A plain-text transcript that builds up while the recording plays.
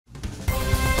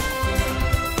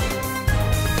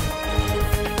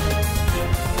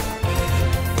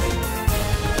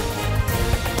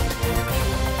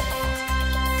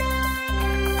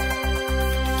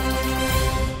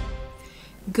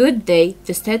Good day.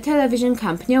 The state television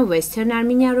company of Western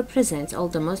Armenia represents all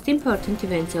the most important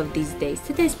events of these days.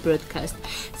 Today's broadcast.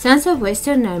 Sons of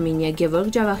Western Armenia,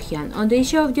 Gevorg Javakhyan, on the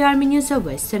issue of the Armenians of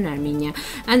Western Armenia.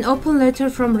 An open letter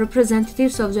from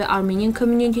representatives of the Armenian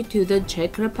community to the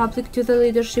Czech Republic to the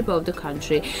leadership of the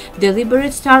country.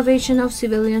 Deliberate starvation of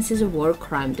civilians is a war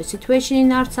crime. The situation in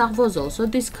Artsakh was also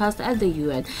discussed at the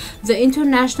UN. The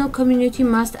international community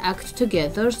must act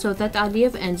together so that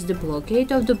Aliyev ends the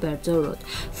blockade of the Berdzor road.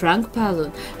 Frank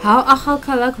Pallone, how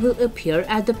Akhalkalak will appear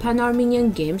at the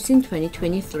Pan-Armenian Games in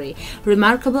 2023.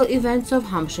 Remarkable events of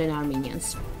Hamshen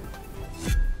Armenians.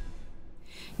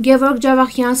 Gevorg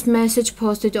Javakhyan's message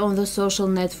posted on the social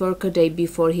network a day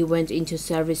before he went into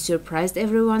service surprised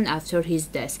everyone after his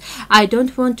death. I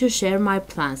don't want to share my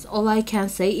plans. All I can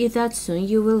say is that soon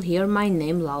you will hear my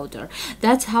name louder.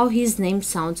 That's how his name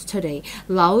sounds today,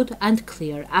 loud and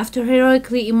clear, after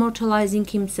heroically immortalizing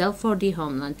himself for the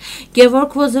homeland.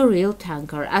 Gevorg was a real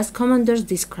tanker, as commanders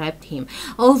described him.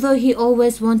 Although he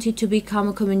always wanted to become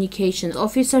a communications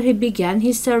officer, he began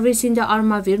his service in the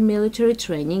Armavir military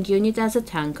training unit as a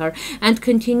tanker and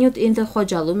continued in the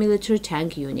Khojalu military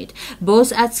tank unit.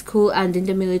 Both at school and in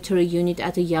the military unit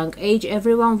at a young age,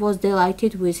 everyone was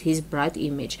delighted with his bright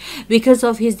image. Because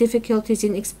of his difficulties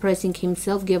in expressing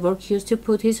himself, Gevorg used to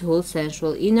put his whole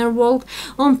sensual inner world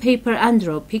on paper and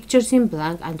draw pictures in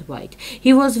black and white.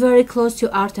 He was very close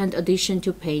to art and addition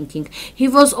to painting. He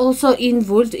was also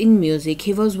involved in music.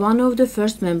 He was one of the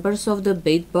first members of the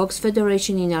Beatbox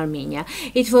Federation in Armenia.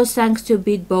 It was thanks to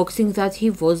beatboxing that he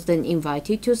was then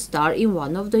invited to star in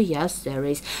one of the Yes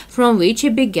series, from which he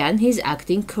began his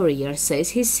acting career,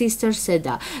 says his sister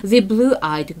Seda. The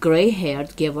blue-eyed, grey-haired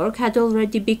Gevorg had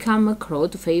already become a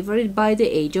crowd favorite by the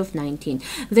age of 19.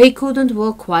 They couldn't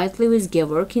walk quietly with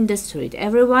Gevorg in the street.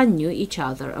 Everyone knew each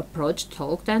other, approached,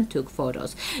 talked, and took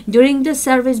photos. During the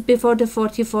service before the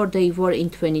 44-day war in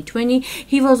 2020,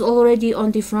 he was already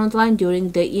on the front line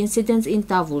during the incidents in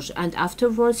Tavush, and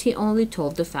afterwards he only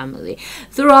told the family.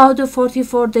 Throughout the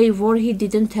 44-day war, he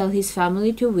didn't tell his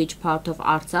family to which part of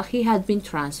Artsakh he had been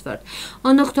transferred.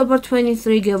 On October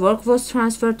 23, Gevorg was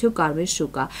transferred to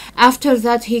Shuka. After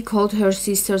that, he called her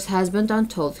sister's husband and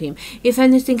told him, "If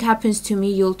anything happens to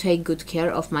me, you'll take good care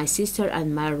of my sister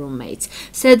and my roommates."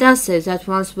 Seda says that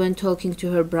once when talking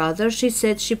to her brother, she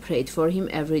said she prayed for him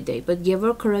every day, but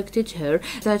Gevorg corrected her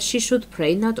that she should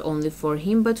pray not only for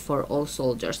him but for all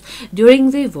soldiers.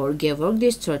 During the war, Gevorg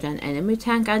destroyed an enemy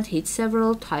tank and hit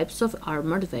several types of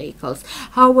armored vehicles.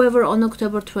 However, on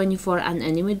October 24, an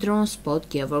enemy drone spotted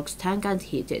Gevorg's tank and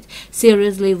hit it,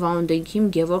 seriously wounding him.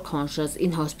 Gevorg conscious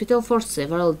in hospital for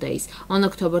several days. On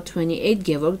October 28,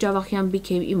 Gevorg Javakhyan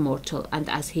became immortal and,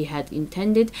 as he had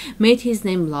intended, made his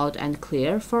name loud and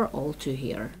clear for all to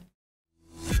hear.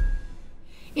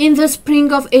 In the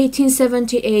spring of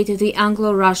 1878, the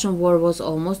Anglo-Russian War was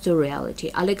almost a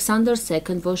reality. Alexander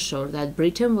II was sure that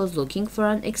Britain was looking for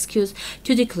an excuse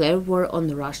to declare war on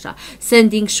Russia.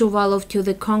 Sending Shuvalov to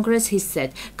the Congress, he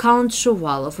said, "Count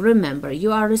Shuvalov, remember,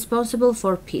 you are responsible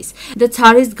for peace." The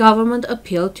Tsarist government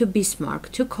appealed to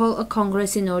Bismarck to call a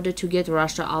Congress in order to get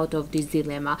Russia out of this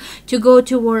dilemma, to go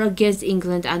to war against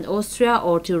England and Austria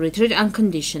or to retreat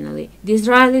unconditionally.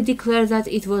 Disraeli declared that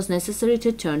it was necessary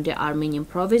to turn the Armenian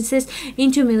provinces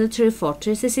into military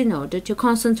fortresses in order to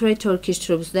concentrate Turkish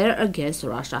troops there against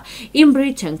Russia. In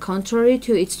Britain, contrary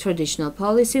to its traditional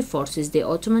policy, forces the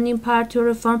Ottoman Empire to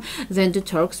reform, then the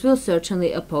Turks will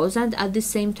certainly oppose and at the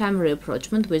same time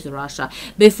rapprochement with Russia.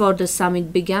 Before the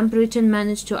summit began, Britain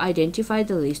managed to identify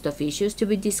the list of issues to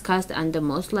be discussed and the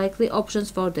most likely options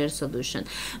for their solution.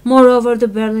 Moreover, the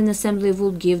Berlin Assembly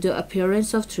would give the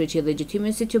appearance of treaty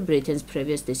legitimacy to Britain's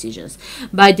previous decisions.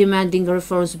 By demanding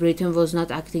reforms, Britain was not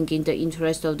acting in the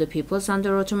interest of the peoples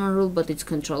under Ottoman rule, but its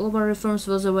control over reforms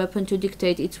was a weapon to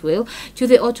dictate its will to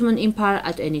the Ottoman Empire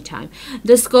at any time.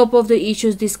 The scope of the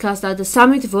issues discussed at the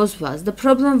summit was vast. The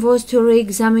problem was to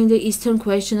re-examine the Eastern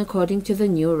question according to the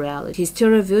new realities, to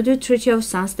review the Treaty of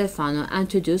San Stefano, and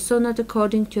to do so not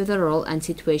according to the role and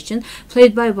situation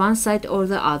played by one side or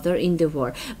the other in the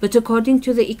war, but according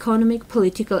to the economic,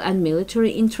 political, and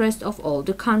military interest of all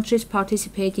the countries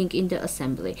participating in the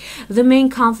assembly. The main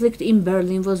conflict in Berlin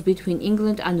was between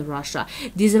England and Russia.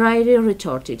 Disraeli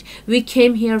retorted, "We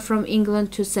came here from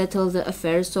England to settle the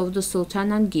affairs of the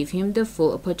Sultan and give him the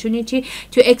full opportunity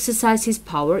to exercise his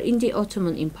power in the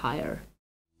Ottoman Empire."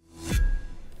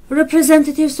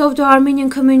 Representatives of the Armenian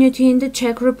community in the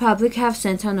Czech Republic have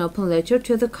sent an open letter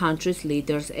to the country's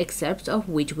leaders, excerpts of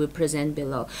which we present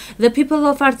below. The people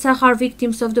of Artsakh are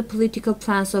victims of the political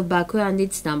plans of Baku and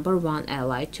its number one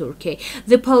ally, Turkey.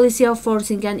 The policy of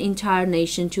forcing an entire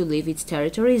nation to leave its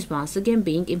territory is once again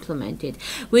being implemented,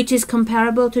 which is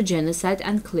comparable to genocide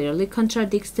and clearly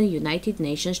contradicts the United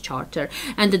Nations Charter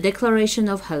and the Declaration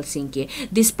of Helsinki.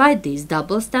 Despite these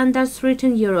double standards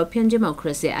threaten European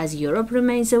democracy, as Europe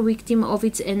remains a victim of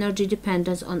its energy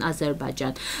dependence on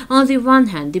Azerbaijan. On the one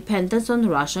hand, dependence on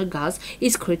Russian gas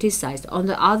is criticized. On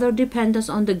the other, dependence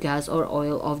on the gas or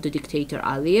oil of the dictator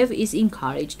Aliyev is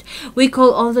encouraged. We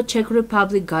call on the Czech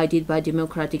Republic, guided by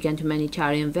democratic and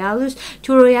humanitarian values,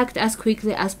 to react as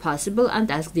quickly as possible and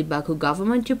ask the Baku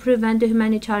government to prevent the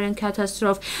humanitarian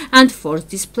catastrophe and force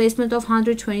displacement of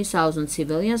 120,000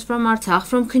 civilians from Artsakh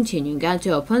from continuing, and to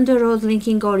open the road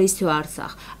linking Goris to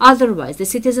Artsakh. Otherwise, the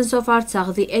citizens of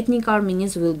Artsakh, the ethnic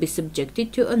Armenians, will be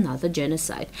subjected to another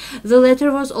genocide. The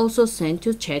letter was also sent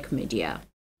to Czech media.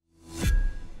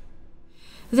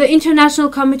 The International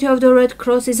Committee of the Red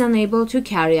Cross is unable to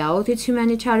carry out its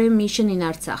humanitarian mission in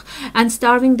Artsakh, and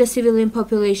starving the civilian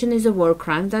population is a war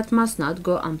crime that must not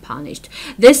go unpunished.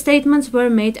 These statements were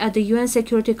made at the UN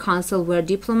Security Council, where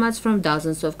diplomats from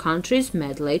dozens of countries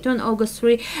met late on August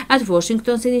 3 at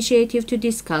Washington's initiative to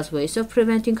discuss ways of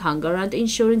preventing hunger and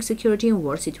ensuring security in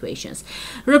war situations.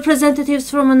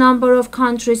 Representatives from a number of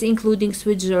countries, including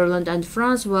Switzerland and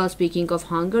France, while speaking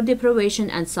of hunger, deprivation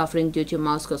and suffering due to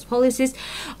Moscow's policies,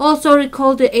 also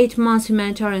recalled the 8-month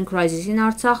humanitarian crisis in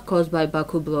Artsakh caused by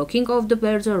Baku blocking of the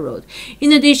Berdzor road.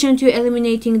 In addition to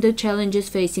eliminating the challenges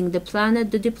facing the planet,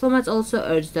 the diplomats also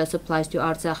urged that supplies to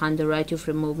Artsakh and the right of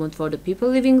free movement for the people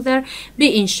living there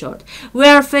be ensured. We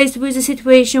are faced with a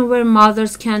situation where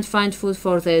mothers can't find food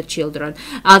for their children,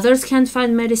 others can't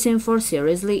find medicine for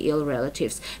seriously ill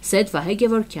relatives, said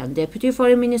Gevorg, Deputy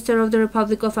Foreign Minister of the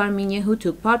Republic of Armenia, who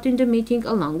took part in the meeting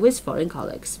along with foreign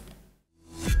colleagues.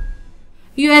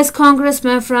 U.S.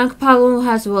 Congressman Frank Pallone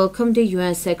has welcomed the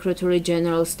UN Secretary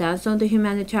General's stance on the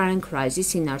humanitarian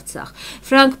crisis in Artsakh.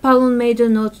 Frank Pallone made a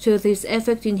note to this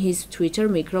effect in his Twitter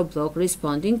microblog,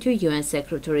 responding to UN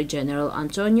Secretary General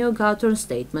Antonio Guterres'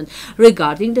 statement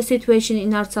regarding the situation in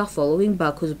Artsakh following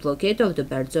Baku's blockade of the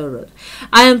Berdzor road.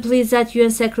 I am pleased that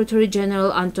UN Secretary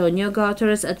General Antonio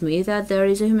Guterres admitted that there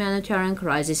is a humanitarian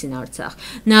crisis in Artsakh.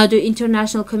 Now the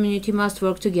international community must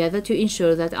work together to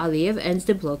ensure that Aliyev ends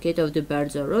the blockade of the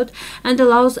Berdzor road and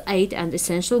allows aid and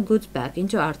essential goods back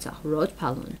into Artsakh, wrote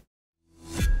Pallone.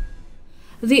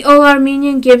 The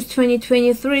All-Armenian Games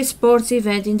 2023 sports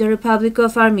event in the Republic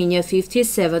of Armenia,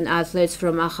 57 athletes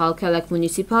from Akhalkalak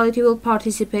municipality will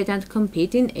participate and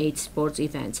compete in 8 sports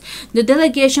events. The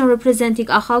delegation representing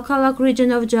Akhalkalak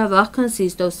region of Javakhyan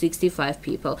consists of 65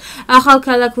 people.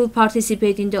 Akhalkalak will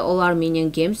participate in the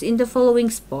All-Armenian Games in the following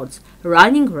sports: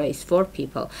 running race 4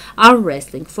 people, arm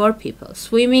wrestling 4 people,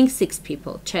 swimming 6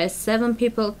 people, chess 7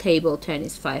 people, table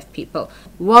tennis 5 people,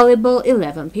 volleyball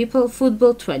 11 people,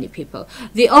 football 20 people.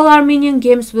 The All-Armenian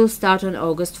Games will start on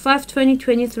August 5,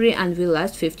 2023 and will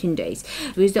last 15 days,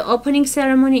 with the opening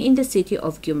ceremony in the city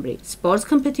of Gyumri. Sports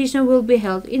competition will be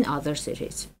held in other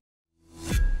cities.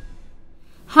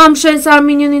 Hamshen's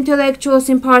Armenian intellectuals,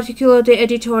 in particular the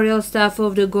editorial staff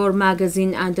of the Gor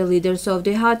magazine and the leaders of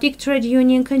the Haroutyunyan trade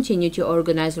union, continue to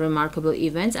organize remarkable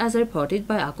events, as reported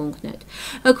by Akhalkalak.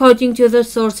 According to the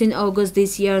source, in August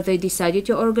this year, they decided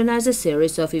to organize a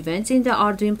series of events in the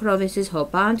Artvin provinces,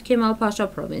 Hopa and Kemal Pasha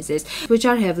provinces, which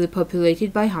are heavily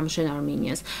populated by Hamshen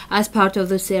Armenians. As part of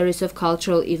the series of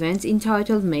cultural events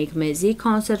entitled Make Mezi,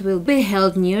 concert will be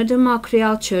held near the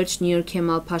Makrial Church near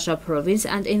Kemal Pasha province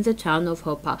and in the town of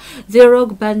Hopa. The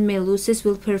rock band Melusis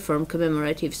will perform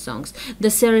commemorative songs.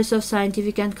 The series of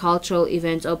scientific and cultural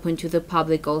events open to the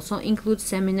public also include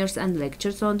seminars and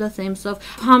lectures on the themes of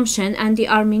Hamshen and the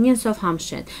Armenians of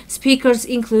Hamshen. Speakers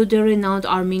include the renowned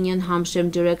Armenian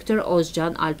Hamshen director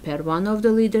Ozcan Alper, one of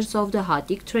the leaders of the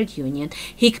Haroutyunyan trade union,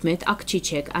 Hikmet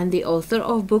Akçiçek, and the author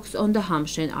of books on the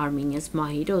Hamshen Armenians,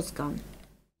 Mahir Ozgan.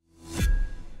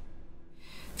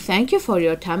 Thank you for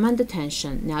your time and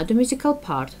attention. Now the musical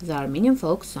part, the Armenian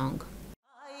folk song.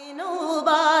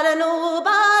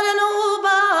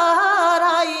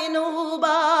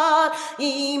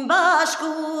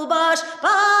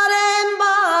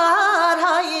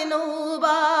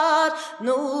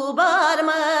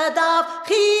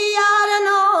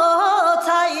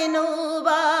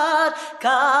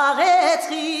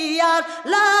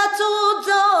 La